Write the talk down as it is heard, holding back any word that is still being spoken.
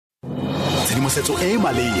tshedimosetso e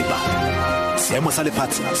maleba, seemo sa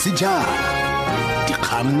lefatshe se jang,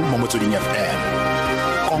 dikgang mo motsweding FM,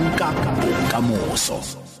 konka bokamoso.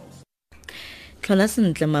 Tlhola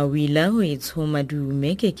sentle mawila ho itshoma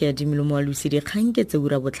dume ke a dimelo Moalusi dikgang ke tse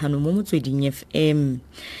ura Botlhano mo motsweding FM.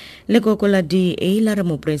 Lekoko la DA la re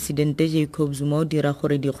mopresidente Jacob Zuma o dira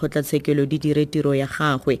gore dikgotlatshekelo di dire tiro ya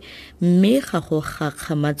gagwe, mme ga go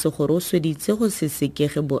gakgamatse gore o sweditse go se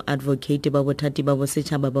sekege boAdvovate ba bothati ba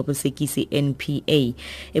bosetshaba ba bosekisi NPA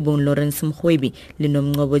ebong Mrwebi le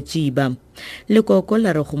Nomgcobo Jiba. Lekoko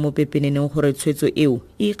la re go mo pepeneneng gore tshwetso eo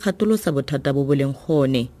e kgatolosa bothata bo boleng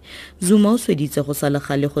gone. Zuma o sweditse go sala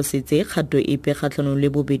gale go setse kgato epe kgatlhanong le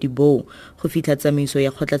bobedi bo go fitlha tsamaiso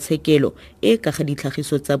ya kgotlatshekelo e ka ga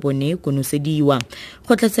ditlhagiso tsa bone konosediwa.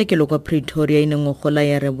 Kgotlatshekelo kwa Pretoria e neng gola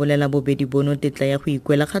ya rebolela bobedi bono tetla ya go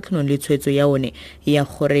ikwela kgatlhanong le tshwetso ya one ya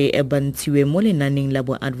gore e bantshiwe mo lenaneng la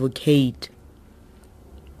boAdvocate.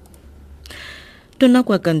 Tona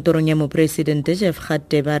kwa kantorong ya mopresidente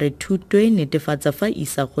Gaqateba re thuto e netefatsa fa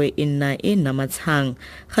isagwe e nna e namatshang.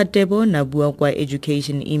 Gaqateba na bua kwa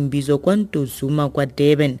education imbizo kwa Zuma kwa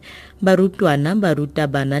Durban. Barutwana,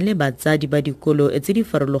 barutabana le batsadi ba dikolo tse di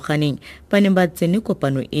farologaneng ba ne ba tsene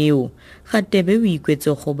kopano eo. Gaqateba o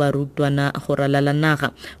ikwetse go barutwana go ralala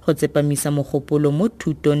naga go tsepamisa mogopolo mo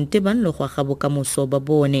thutong tebang le go aga bokamoso ba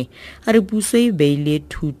bone. A re puso e beile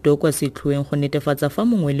thuto kwa setlhoeng go netefatsa fa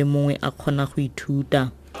mongwe le mongwe a kgona go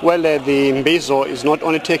ithuta. Well, the Mbizo is not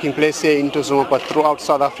only taking place here in Zuma but throughout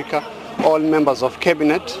South Africa. All members of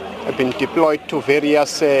cabinet have been deployed to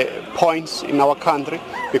various points in our country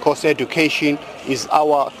because education is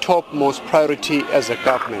our topmost priority as a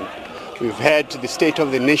government. We've had the State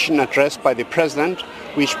of the Nation address by the President,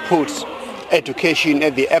 which puts education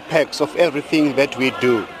at the apex of everything that we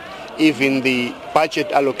do. Even the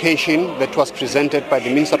budget allocation that was presented by the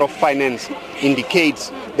Minister of Finance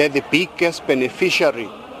indicates that the biggest beneficiary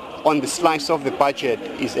on the slice of the budget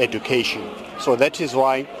is education. So that is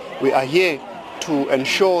why we are here to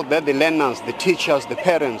ensure that the learners, the teachers, the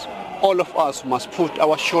parents, all of us must put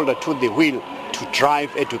our shoulder to the wheel to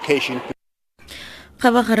drive education. We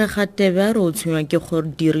are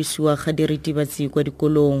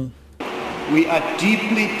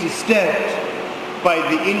deeply disturbed by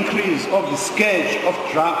the increase of the scourge of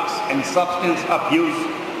drugs and substance abuse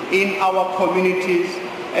in our communities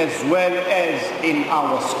as well as in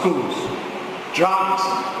our schools. Drugs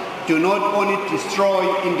do not only destroy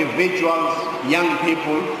individuals, young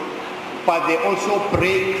people, but they also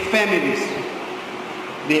break families.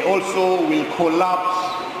 They also will collapse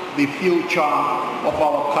the future of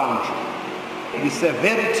our country. The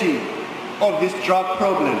severity of this drug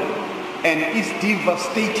problem and its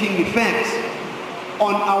devastating effects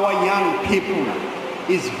on our young people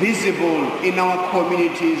is visible in our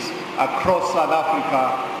communities across South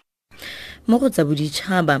Africa. Mo go tsa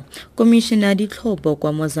boditšhaba, Komishene ya Ditlhopho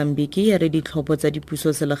kwa Mozambique ya re ditlhopho tsa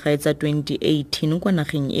dipuso selegae tsa 2018 kwa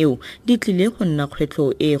nageng eo di tlile go nna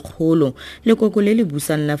kgwetlho e kgolo. Lekoko le le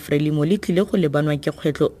busang la Frelimo le tlile go lebanwa ke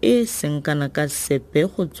kgwetlho e seng kana ka sepe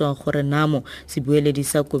go tswa gore namo sebueledi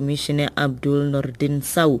sa Komishene Abdul Nordin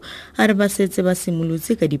Sau a re ba setse ba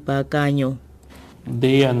simolotse ka dipaakanyo.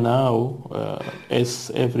 They are now,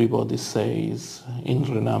 as everybody says in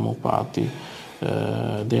Renamo Party,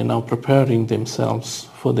 they are now preparing themselves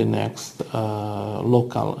for the next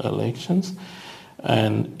local elections.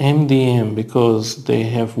 And MDM, because they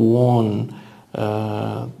have won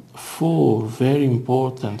 4 very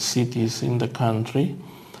important cities in the country,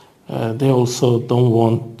 they also don't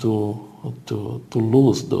want to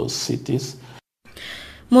lose those cities.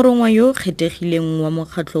 Morongwa yo kgethegileng wa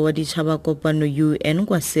mokgatlo wa ditšhaba kopano UN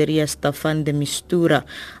kwa Syria Staffan de Mistura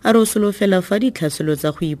a re o solofela fa ditlhaselo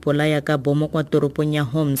tsa go ipolaya ka bomo kwa toropong ya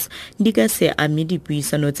Homs di ka se ame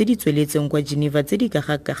dipuisano tse di tsweletseng kwa Geneva tse di ka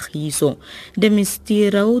ga kagiso. De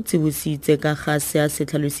Mistura o tsibositse ka ga se a se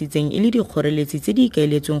tlhalositseng e le dikgoreletsi tse di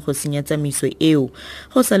ikaeletsweng go senya tsamaiso eo.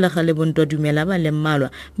 Go salega le bontwa dumela ba le mmalwa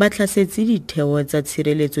ba tlhasetse ditheo tsa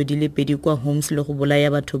tshireletso di le pedi kwa Homs le go bolaya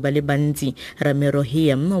batho ba le bantsi. Ramero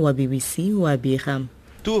wa BBC wa biga.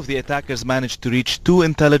 2 of the attackers managed to reach 2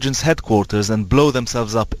 intelligence headquarters and blow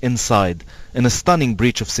themselves up inside in a stunning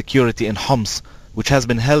breach of security in Homs, which has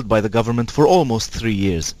been held by the government for almost 3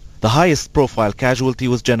 years. The highest profile casualty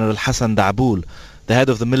was General Hassan Da'boul, the head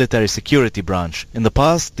of the military security branch. In the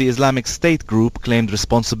past, the Islamic State group claimed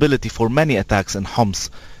responsibility for many attacks in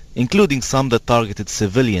Homs, including some that targeted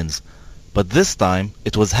civilians. But this time,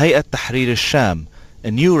 it was Hayat Tahrir al-Sham, a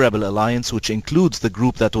new rebel alliance which includes the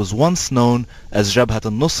group that was once known as Jabhat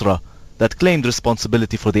al-Nusra, that claimed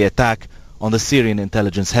responsibility for the attack on the Syrian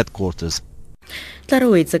intelligence headquarters. tla re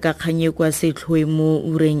wetse ka kganye kwa setlhoe mo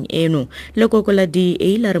ureng eno lekoko la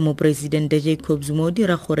DA la re mopresidente Jacob Zuma o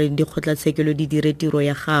dira gore dikgotlatshekelo di dire tiro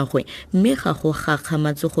ya gagwe mme ga go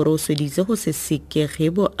gakgamatse gore o sweditse go se sekege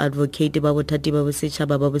boAdvovate ba bothati ba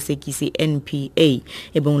bosetshaba ba bosekisi NPA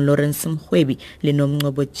ebong Mrwebi le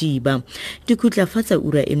Nomgcobo Jiba dikhutlafatsa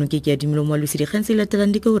ura eno ke ya dimelo Moalusi dikgang tse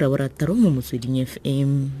latelang di ka ura borataro mo motsweding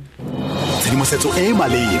FM tshedimosetso e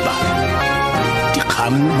maleba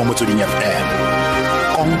dikgang mo motsweding FM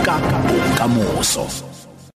konka bokamoso